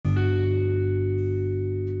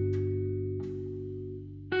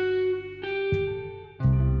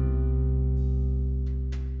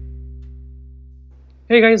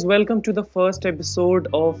Hey guys, welcome to the first episode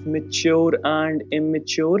of Mature and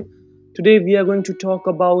Immature. Today we are going to talk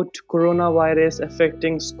about coronavirus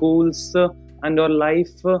affecting schools and our life.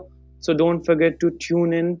 So don't forget to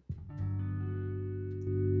tune in.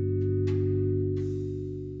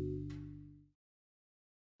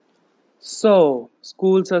 So,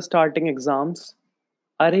 schools are starting exams.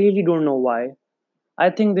 I really don't know why. I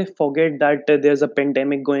think they forget that there's a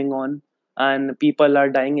pandemic going on and people are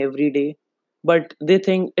dying every day. But they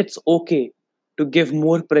think it's okay to give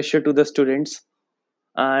more pressure to the students.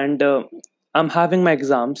 And I'm having my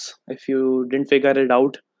exams. If you didn't figure it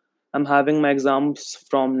out, I'm having my exams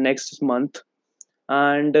from next month,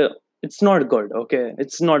 and it's not good. Okay,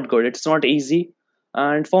 it's not good. It's not easy,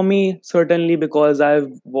 and for me, certainly because I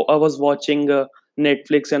was watching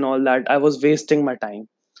Netflix and all that, I was wasting my time.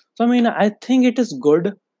 So I mean, I think it is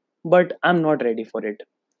good, but I'm not ready for it.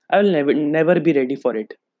 I will never be ready for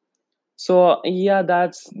it. So yeah,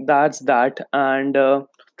 that's that. And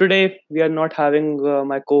today we are not having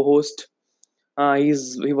my co-host.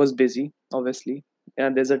 He was busy, obviously.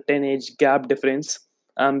 There's a 10 age gap difference.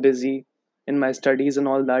 I'm busy in my studies and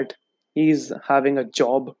all that. He's having a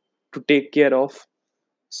job to take care of.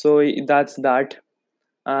 So that's that.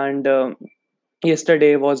 And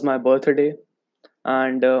yesterday was my birthday,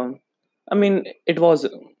 and I mean it was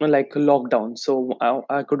like lockdown, so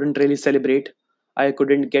I couldn't really celebrate. I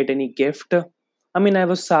couldn't get any gift. I mean, I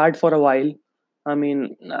was sad for a while. I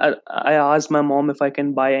mean, I asked my mom if I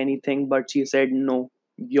can buy anything, but she said no,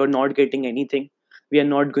 you're not getting anything. We are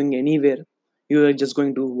not going anywhere. You are just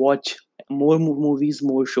going to watch more movies,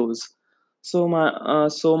 more shows. So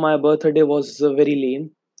my birthday was very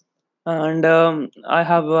lame. And I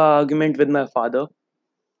have an argument with my father,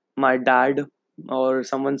 my dad, or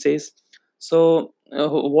someone says. So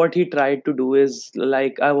what he tried to do is,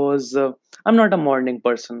 like, I'm not a morning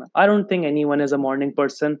person. I don't think anyone is a morning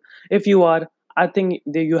person. If you are, I think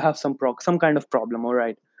you have some kind of problem. All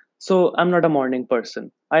right. So I'm not a morning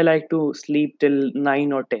person. I like to sleep till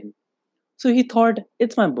 9 or 10. So he thought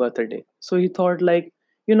it's my birthday. So he thought, like,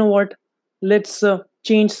 you know what, let's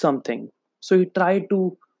change something. So he tried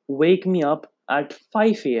to wake me up at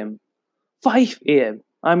 5 a.m. 5 a.m.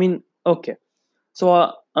 I mean, okay.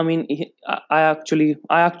 So I mean, I actually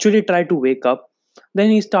tried to wake up. Then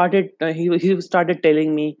he started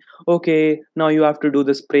telling me, okay, now you have to do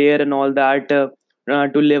this prayer and all that, to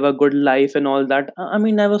live a good life and all that. I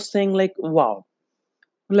mean, I was saying, like, wow,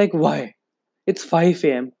 like, why? It's 5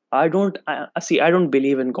 a.m. I see. I don't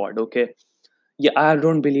believe in God. Okay, yeah, I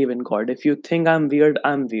don't believe in God. If you think I'm weird,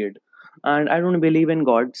 I'm weird, and I don't believe in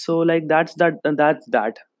God. So, like, that's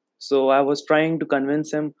that. So I was trying to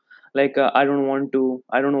convince him, like, I don't want to,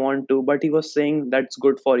 but he was saying that's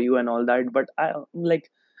good for you and all that. But I, like,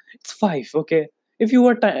 it's five. Okay, if you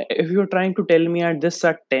were trying to tell me at this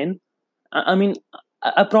at 10, I mean,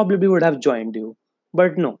 I probably would have joined you,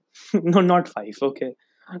 but no, no, not five. Okay,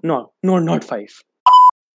 no, no, not five.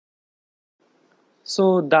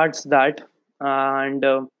 So that's that. And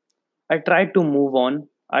I tried to move on.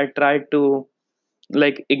 I tried to,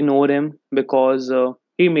 like, ignore him because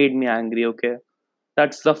he made me angry. Okay,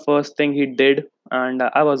 that's the first thing he did, and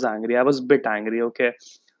I was angry. I was a bit angry. Okay,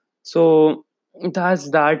 so that's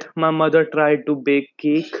that. My mother tried to bake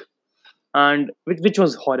cake, and which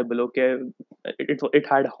was horrible. Okay, it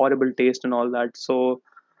had horrible taste and all that. So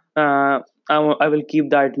I will keep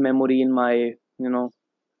that memory in my,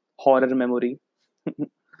 horror memory.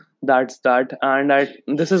 That's that. And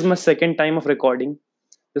this is my second time of recording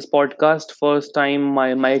this podcast. First time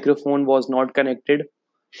my microphone was not connected.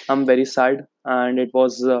 I'm very sad, and it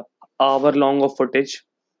was hour long of footage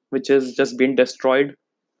which has just been destroyed.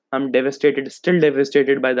 I'm devastated, still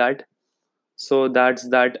devastated by that. So that's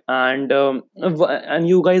that. And and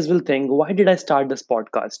you guys will think, why did I start this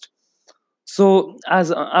podcast? So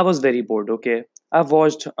as I was very bored. Okay, I've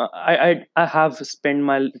watched I have spent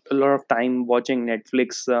my a lot of time watching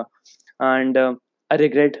Netflix, and I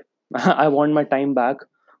regret. I want my time back,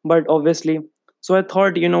 but obviously, so I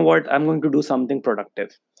thought, you know what, I'm going to do something productive.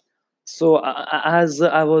 So as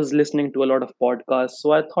I was listening to a lot of podcasts,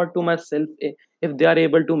 so I thought to myself, if they are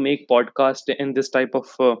able to make podcast in this type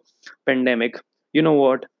of pandemic, you know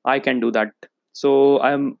what, I can do that. So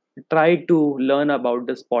I'm tried to learn about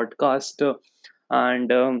this podcast,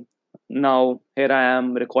 and now here I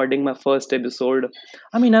am recording my first episode.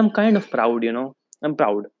 I mean, I'm kind of proud, I'm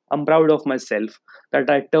proud of myself, that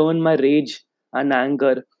I turn my rage and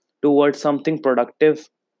anger towards something productive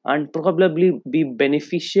and probably be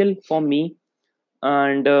beneficial for me.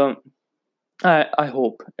 And I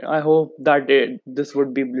hope that this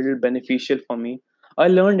would be a little beneficial for me. I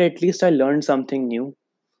learned, at least I learned something new.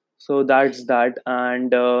 So that's that,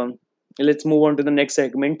 and let's move on to the next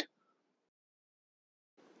segment.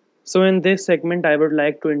 So in this segment, I would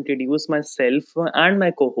like to introduce myself and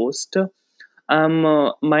my co-host.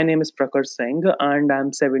 My name is Prakhar Singh, and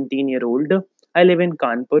I'm 17-year-old. I live in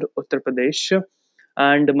Kanpur, Uttar Pradesh,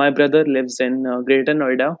 and my brother lives in Greater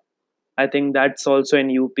Noida. I think that's also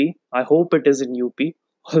in UP. I hope it is in UP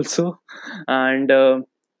also, and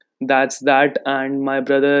that's that. And my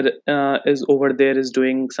brother is over there is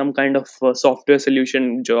doing some kind of software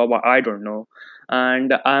solution job. I don't know,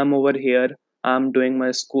 and I'm over here. I'm doing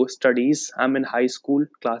my school studies. I'm in high school,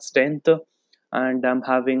 class 10th, and I'm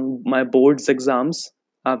having my boards exams,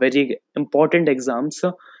 very important exams,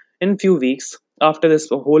 in few weeks. After this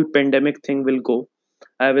whole pandemic thing will go,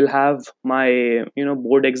 I will have my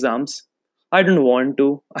board exams. I don't want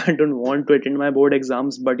to. I don't want to attend my board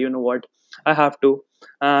exams, but you know what? I have to,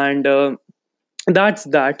 and that's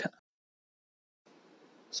that.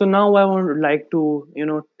 So now I would like to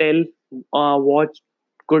tell watch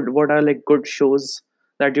what are like good shows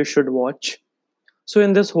that you should watch. So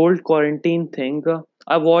in this whole quarantine thing,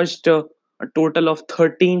 I watched a total of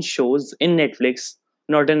 13 shows in Netflix,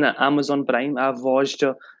 not in Amazon Prime. I've watched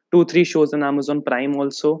two, three shows in Amazon Prime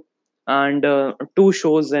also, and two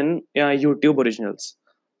shows in YouTube Originals.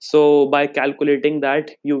 So by calculating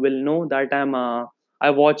that, you will know that I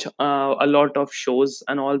watch a lot of shows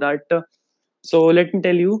and all that. So let me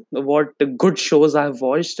tell you what good shows I've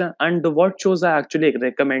watched and what shows I actually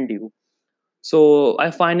recommend you. So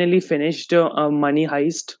I finally finished Money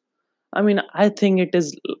Heist. I mean, I think it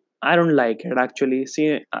is. I don't like it actually.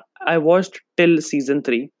 See, I watched till season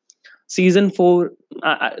 3. Season 4,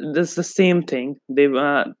 this is the same thing. They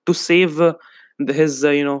to save his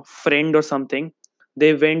friend or something.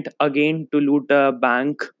 They went again to loot a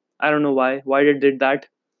bank. I don't know why. Why they did that?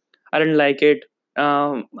 I didn't like it.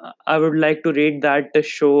 Um, I would like to rate that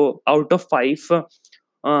show out of 5,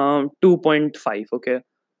 2.5. Okay.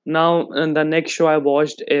 Now, and the next show I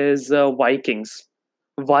watched is Vikings.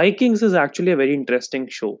 Vikings is actually a very interesting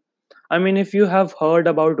show. I mean, if you have heard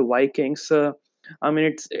about Vikings, I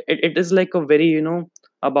mean, it is like a very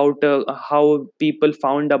about how people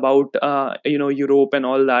found about Europe and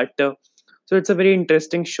all that. So it's a very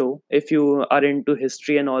interesting show. If you are into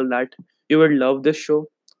history and all that, you would love this show.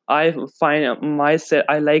 I find myself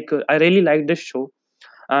I really like this show,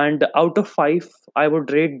 and out of 5, I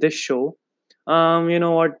would rate this show. You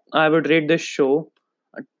know what? I would rate this show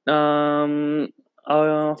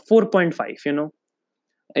 4.5.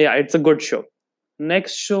 Yeah, it's a good show.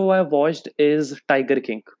 Next show I watched is Tiger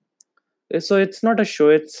King. So it's not a show;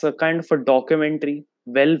 it's a kind of a documentary,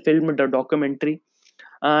 well filmed documentary,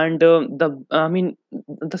 and the I mean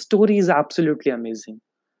the story is absolutely amazing.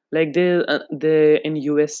 Like they in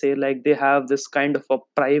USA, like they have this kind of a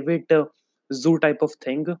private zoo type of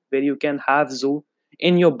thing where you can have zoo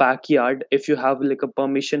in your backyard if you have like a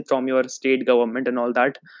permission from your state government and all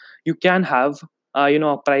that. You can have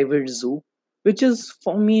a private zoo, which is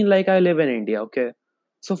for me, like I live in India. Okay,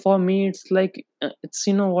 so for me it's like it's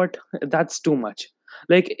what, that's too much.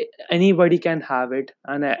 Like anybody can have it,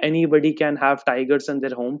 and anybody can have tigers in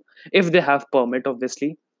their home if they have permit,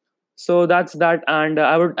 obviously. So that's that, and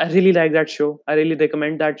I really like that show. I really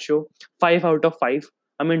recommend that show. 5 out of 5.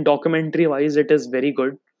 I mean, documentary wise it is very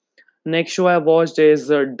good. Next show I watched is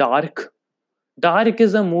Dark. Dark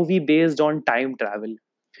is a movie based on time travel.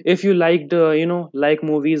 If you liked like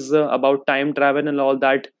movies about time travel and all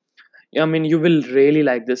that, I mean, you will really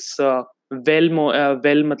like this. Well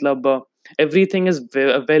matlab, everything is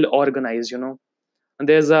well organized.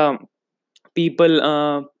 There's a people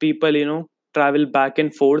travel back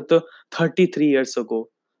and forth 33 years ago.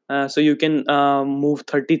 So you can move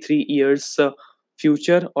 33 years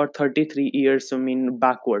future or 33 years, I mean,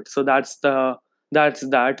 backward. So that's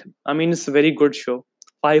that. I mean, it's a very good show.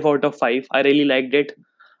 5 out of 5. I really liked it.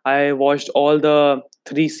 I watched all the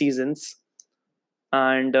 3 seasons.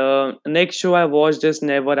 And next show I watched is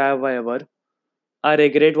Never Have I Ever. I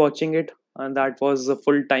regret watching it, and that was a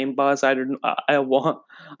full time pass. I didn't.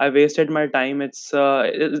 I wasted my time. It's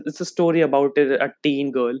a story about a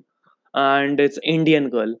teen girl, and it's Indian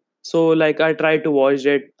girl. So like I tried to watch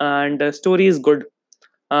it, and the story is good.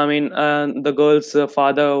 I mean, the girl's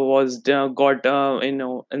father was got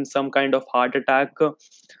in some kind of heart attack,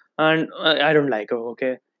 and I don't like it.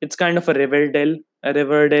 Okay, it's kind of a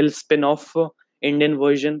Riverdale spin-off, Indian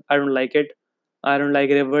version. I don't like it. I don't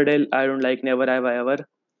like Riverdale. I don't like Never Have I Ever.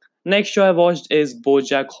 Next show I watched is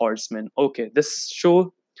BoJack Horseman. Okay, this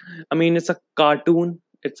show, I mean, it's a cartoon.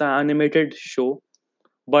 It's an animated show,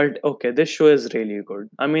 but okay, this show is really good.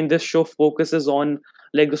 I mean, this show focuses on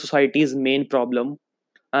like the society's main problem.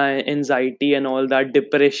 anxiety and all that,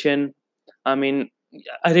 depression. I mean,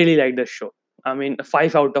 I really like the show. I mean,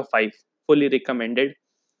 5 out of 5, fully recommended.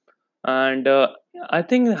 And I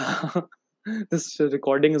think this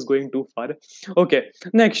recording is going too far. Okay,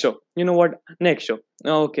 next show. You know what? Next show.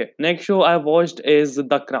 Okay, next show I watched is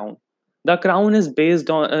The Crown. The Crown is based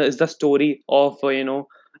on is the story of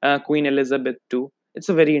Queen Elizabeth II. It's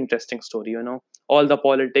a very interesting story. All the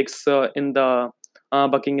politics in the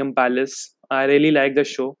Buckingham Palace. I really like the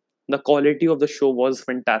show. The quality of the show was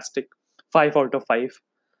fantastic. 5 out of 5.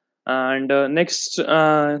 And next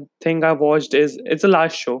thing I watched is, it's a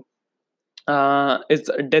last show. It's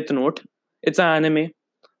Death Note. It's an anime.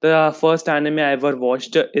 The first anime I ever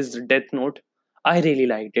watched is Death Note. I really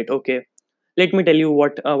liked it. Okay, let me tell you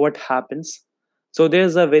what happens. So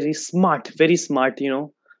there's a very smart,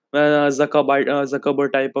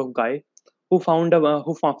 Zuckerberg type of guy who find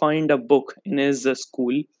a book in his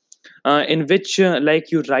school, in which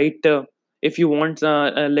like you write, if you want,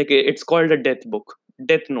 like it's called a death book,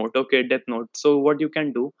 death note. Okay, death note. So what you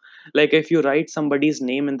can do, like if you write somebody's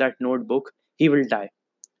name in that notebook, he will die,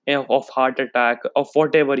 of heart attack, of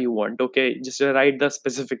whatever you want. Okay, just write the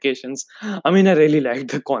specifications. I mean, I really like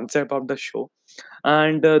the concept of the show.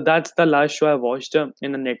 And that's the last show I watched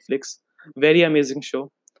in a Netflix. Very amazing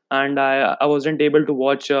show. And I wasn't able to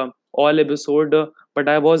watch all episode, but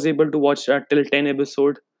I was able to watch till 10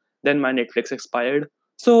 episode. Then my Netflix expired.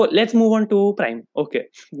 So let's move on to Prime. Okay,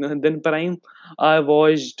 then Prime, I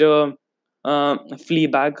watched Fleabag.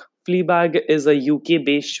 Fleabag is a UK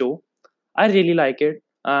based show. I really like it.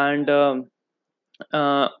 And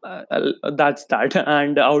that's that.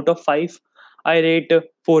 And out of 5, I rate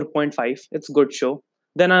 4.5. It's good show.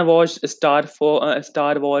 Then I watched Star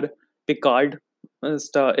War Picard.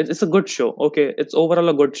 It's a good show. Okay, it's overall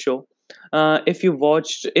a good show. If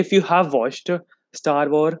you have watched Star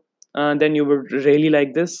War, then you would really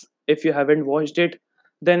like this. If you haven't watched it,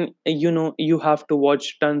 then you have to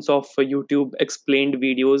watch tons of YouTube explained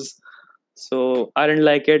videos. So I didn't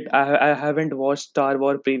like it. I haven't watched Star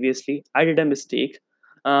Wars previously. I did a mistake.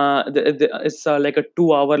 It's like a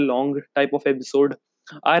 2 hour long type of episode.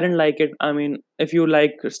 I didn't like it. I mean, if you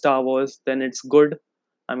like Star Wars, then it's good.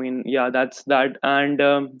 I mean, yeah, that's that. And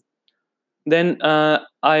then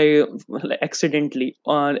I accidentally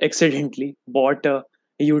bought a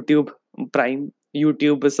YouTube Prime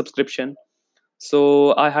YouTube subscription.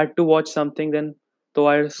 So I had to watch something then. So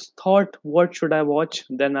I thought, what should I watch?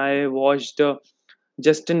 Then I watched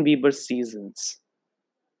Justin Bieber Seasons.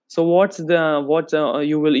 So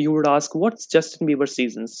you would ask, what's Justin Bieber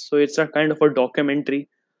Seasons? So it's a kind of a documentary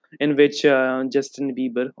in which Justin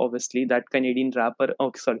Bieber, obviously that Canadian rapper,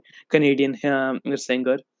 oh sorry, Canadian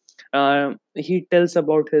singer, he tells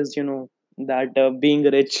about his, that being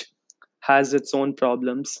rich has its own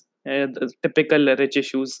problems, the typical rich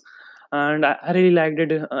issues. And I really liked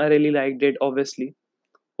it. I really liked it. Obviously,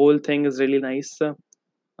 whole thing is really nice.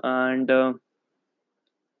 And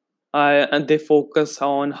and they focus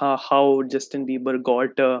on how Justin Bieber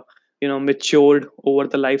got matured over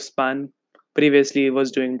the lifespan. Previously, he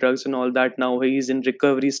was doing drugs and all that. Now he's in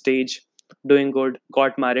recovery stage, doing good.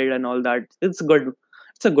 Got married and all that. It's good.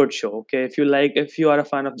 It's a good show. Okay, if you are a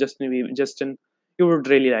fan of Justin, you would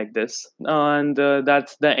really like this. And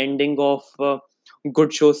that's the ending of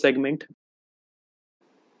good show segment.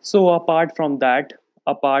 So apart from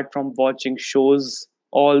watching shows,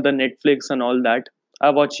 all the Netflix and all that, I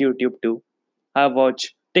watch YouTube too. I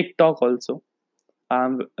watch TikTok also.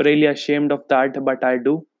 I'm really ashamed of that, but I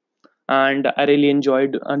do, and I really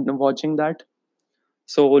enjoyed watching that.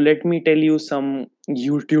 So let me tell you some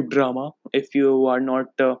YouTube drama. If you are not,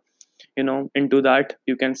 into that,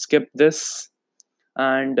 you can skip this.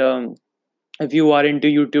 And if you are into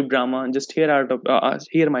YouTube drama, just hear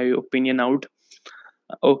my opinion out.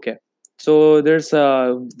 Okay. So there's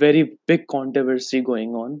a very big controversy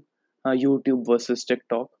going on, YouTube versus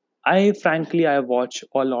TikTok. I watch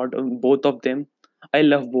a lot of both of them. I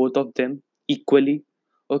love both of them equally.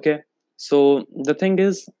 Okay. So the thing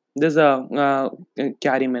is, there's a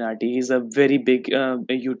Carrie Minati. He's a very big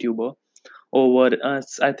YouTuber, over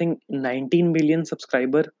I think 19 million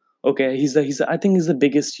subscriber. Okay, I think he's the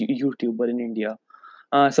biggest YouTuber in India,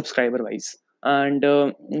 subscriber wise. And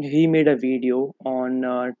he made a video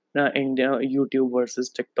on India YouTube versus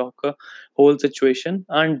TikTok whole situation,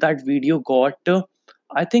 and that video got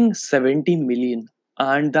I think 70 million,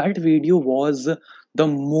 and that video was the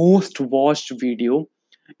most watched video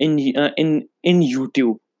in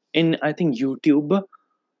YouTube, in I think YouTube,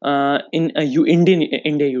 in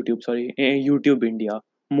India YouTube, sorry, YouTube India,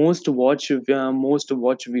 most watched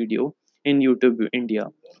video in YouTube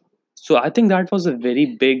India. So I think that was a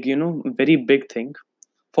very big, very big thing.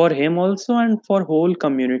 for him also and for whole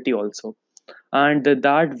community also. And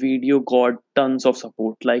that video got tons of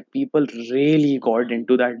support, like people really got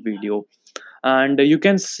into that video. And you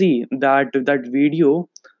can see that that video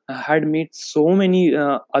had made so many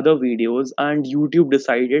other videos, and YouTube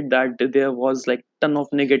decided that there was like ton of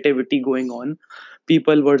negativity going on.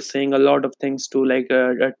 People were saying a lot of things to like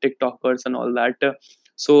TikTokers and all that.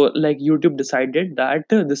 So like YouTube decided that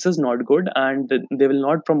this is not good and they will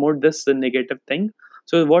not promote this negative thing.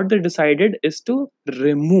 So what they decided is to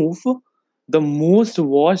remove the most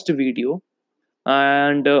watched video,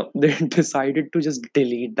 and they decided to just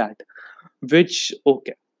delete that, which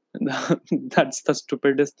okay, that's the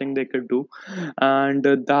stupidest thing they could do. And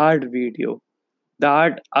that video,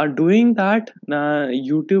 that are doing that,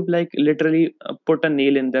 YouTube like literally put a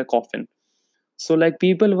nail in their coffin. So like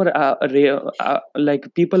people were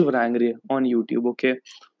like people were angry on YouTube, okay,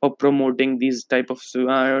 for promoting these type of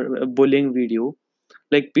bullying video.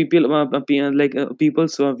 Like people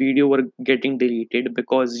people's video were getting deleted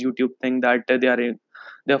because YouTube think that they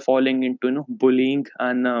are falling into bullying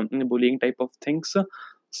and bullying type of things.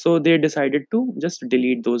 So they decided to just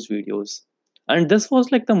delete those videos. And this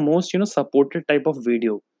was like the most supported type of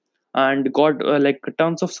video, and got like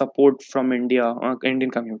tons of support from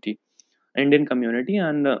Indian community.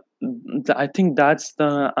 And I think that's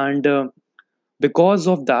the and because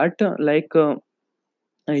of that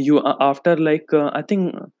you after like I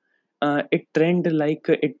think it trend like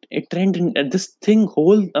it trend in, this thing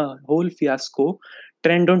whole fiasco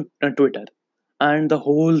trend on Twitter. And the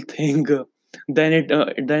whole thing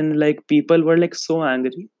then like people were like so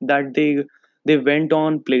angry that they went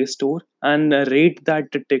on Play Store and rate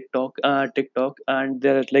that TikTok. And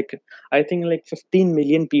there are like I think like 15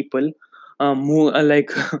 million people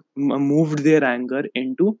like moved their anger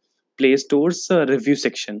into Play Store's review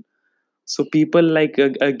section. So people like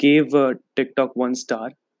gave TikTok 1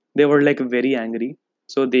 star. They were like very angry,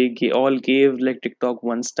 so they all gave like TikTok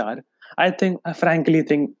 1 star. I frankly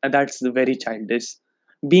think that's very childish.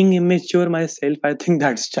 Being immature myself, I think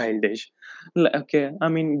that's childish. Okay, I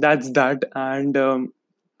mean that's that. And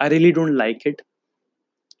I really don't like it,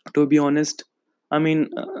 to be honest. I mean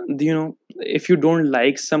if you don't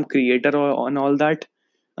like some creator or on all that,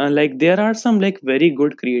 like there are some like very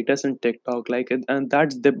good creators in TikTok, like and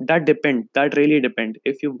that depend, that really depend.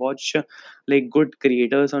 If you watch like good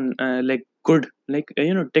creators on like good like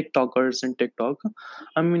TikTokers in TikTok,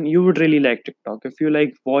 I mean you would really like TikTok. If you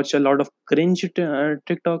like watch a lot of cringe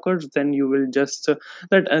TikTokers, then you will just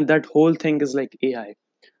that whole thing is like AI.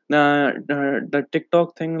 The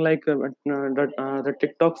TikTok thing, like the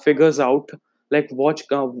TikTok figures out like watch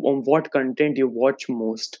on what content you watch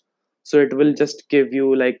most. So it will just give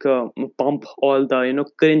you like pump all the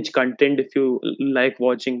cringe content if you like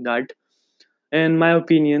watching that. In my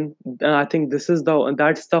opinion, I think that's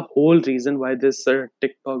the whole reason why this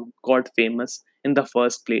TikTok got famous in the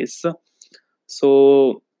first place.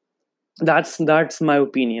 So that's my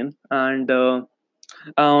opinion. And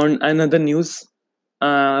on another news,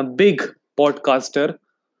 big podcaster,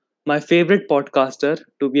 my favorite podcaster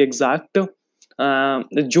to be exact,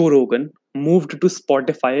 Joe Rogan, moved to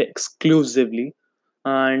Spotify exclusively.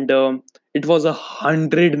 And it was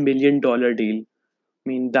 $100 million deal. I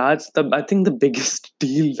mean, that's the I think the biggest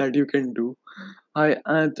deal that you can do.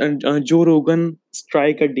 Joe Rogan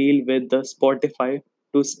strike a deal with the Spotify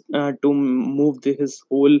to move his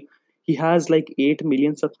whole. He has like 8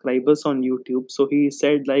 million subscribers on YouTube, so he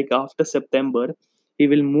said like after September he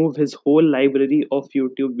will move his whole library of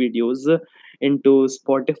YouTube videos into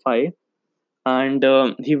Spotify. And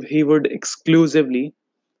he would exclusively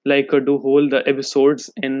like do whole the episodes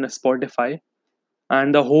in Spotify.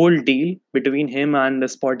 And the whole deal between him and the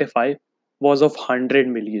Spotify was of 100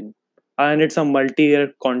 million. And it's a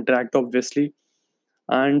multi-year contract obviously.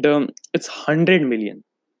 And it's 100 million.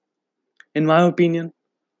 In my opinion,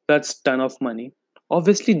 that's ton of money.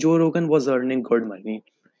 Obviously Joe Rogan was earning good money,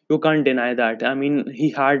 you can't deny that. I mean,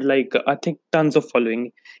 he had like I think tons of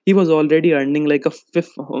following. He was already earning like a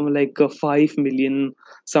fifth like a 5 million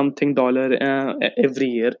something dollar every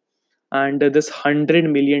year. And this 100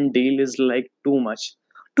 million deal is like too much,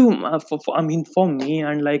 I mean for me.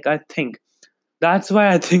 And like I think that's why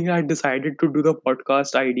I think I decided to do the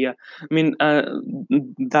podcast idea. I mean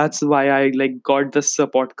that's why I like got this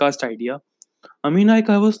podcast idea. I mean, like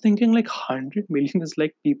I was thinking like 100 million is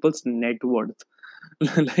like people's net worth.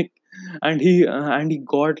 Like, and he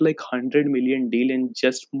got like 100 million deal in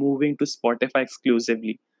just moving to Spotify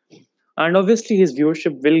exclusively. And obviously his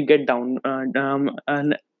viewership will get down,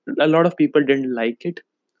 and a lot of people didn't like it,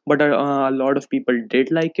 but a lot of people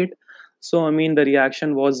did like it. So I mean the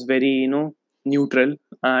reaction was very neutral.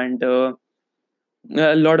 And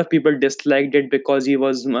A lot of people disliked it because he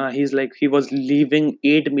was leaving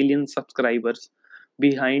 8 million subscribers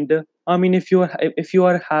behind. I mean, if you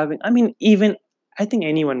are having, I mean, even I think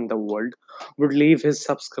anyone in the world would leave his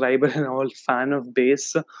subscriber and all fan of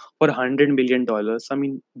base for $100 million. I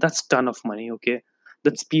mean, that's ton of money. Okay,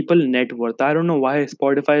 that's people net worth. I don't know why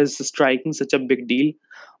Spotify is striking such a big deal,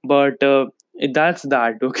 but that's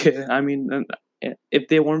that. Okay, I mean, if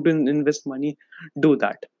they want to invest money, do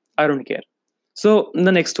that. I don't care. So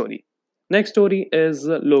the next story. Next story is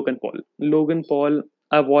Logan Paul. Logan Paul.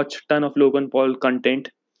 I've watched ton of Logan Paul content.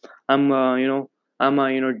 I'm I'm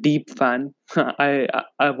a deep fan. I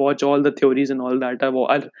watch all the theories and all that.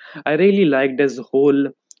 I really liked his whole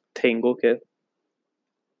thing. Okay,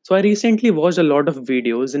 so I recently watched a lot of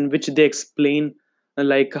videos in which they explain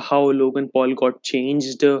like how Logan Paul got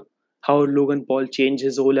changed, how Logan Paul changed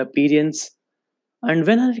his whole appearance. And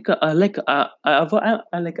when I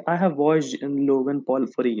have watched Logan Paul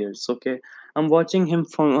for years. Okay, I'm watching him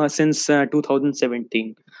from since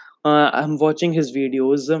 2017. I'm watching his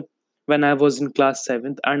videos when I was in class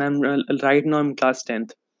 7th, and I'm right now I'm class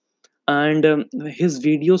 10th. And his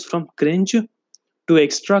videos from cringe to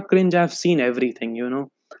extra cringe, I've seen everything.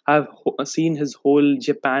 I've seen his whole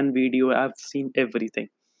Japan video. I've seen everything,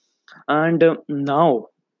 and now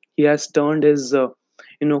he has turned his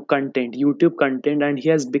content, YouTube content, and he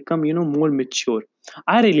has become more mature.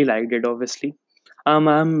 I really liked it. Obviously, I'm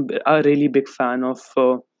a really big fan of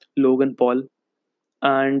Logan Paul,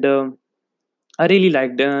 and I really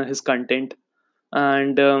liked his content,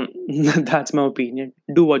 and that's my opinion.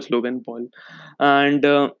 Do watch Logan Paul. And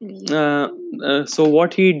uh, so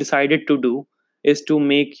what he decided to do is to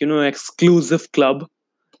make exclusive club,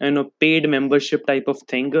 paid membership type of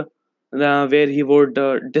thing, where he would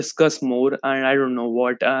discuss more, and I don't know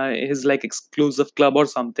what his like exclusive club or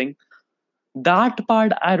something. That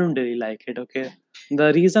part I don't really like it. Okay,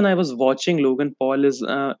 the reason I was watching Logan Paul is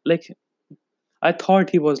like I thought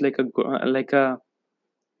he was like like a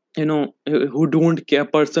who don't care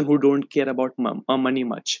person who don't care about money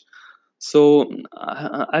much. So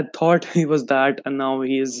I thought he was that, and now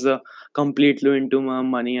he is completely into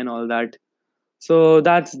money and all that. So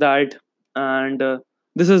that's that. And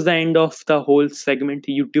this is the end of the whole segment,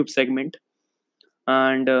 YouTube segment.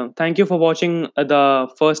 And thank you for watching the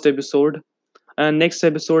first episode. And next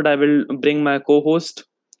episode I will bring my co-host.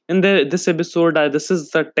 In this episode, this is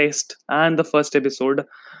the test and the first episode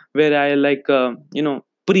where I like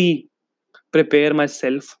pre prepare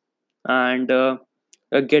myself, and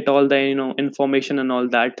get all the information and all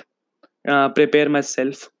that, prepare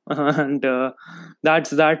myself. And that's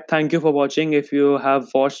that. Thank you for watching. If you have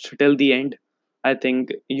watched till the end, I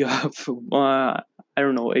think you have I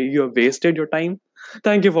don't know, you have wasted your time.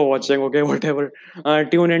 Thank you for watching. Okay, whatever.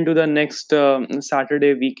 Tune into the next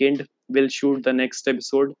Saturday weekend. We'll shoot the next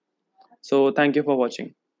episode. So thank you for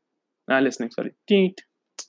watching, listening, sorry. Teet.